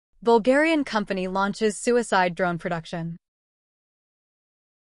Bulgarian company launches suicide drone production.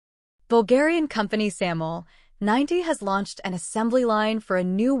 Bulgarian company Samjet, 90 has launched an assembly line for a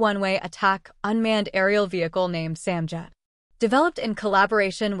new one-way attack unmanned aerial vehicle named Samjet. Developed in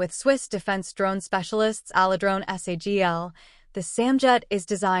collaboration with Swiss defense drone specialists Aladrone SAGL, the Samjet is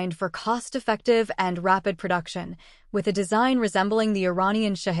designed for cost-effective and rapid production, with a design resembling the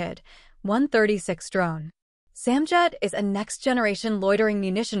Iranian Shahed 136 drone. Samjet is a next-generation loitering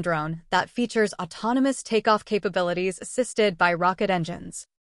munition drone that features autonomous takeoff capabilities assisted by rocket engines.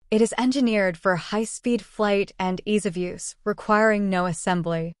 It is engineered for high-speed flight and ease of use, requiring no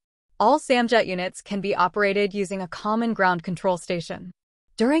assembly. All Samjet units can be operated using a common ground control station.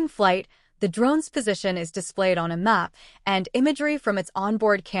 During flight, the drone's position is displayed on a map, and imagery from its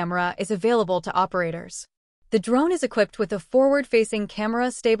onboard camera is available to operators. The drone is equipped with a forward-facing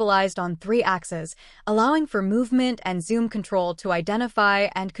camera stabilized on 3 axes, allowing for movement and zoom control to identify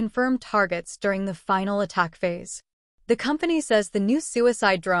and confirm targets during the final attack phase. The company says the new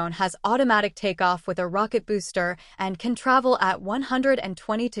suicide drone has automatic takeoff with a rocket booster and can travel at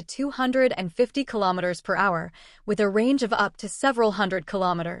 120 to 250 kilometers per hour, with a range of up to several hundred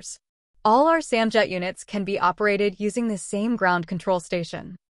kilometers. All our Samjet units can be operated using the same ground control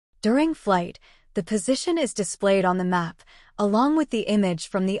station. During flight, the position is displayed on the map, along with the image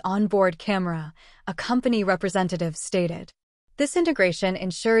from the onboard camera, a company representative stated. This integration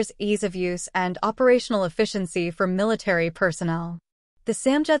ensures ease of use and operational efficiency for military personnel. The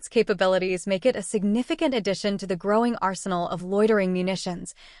Samjet's capabilities make it a significant addition to the growing arsenal of loitering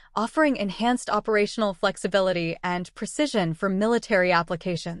munitions, offering enhanced operational flexibility and precision for military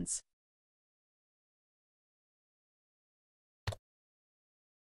applications.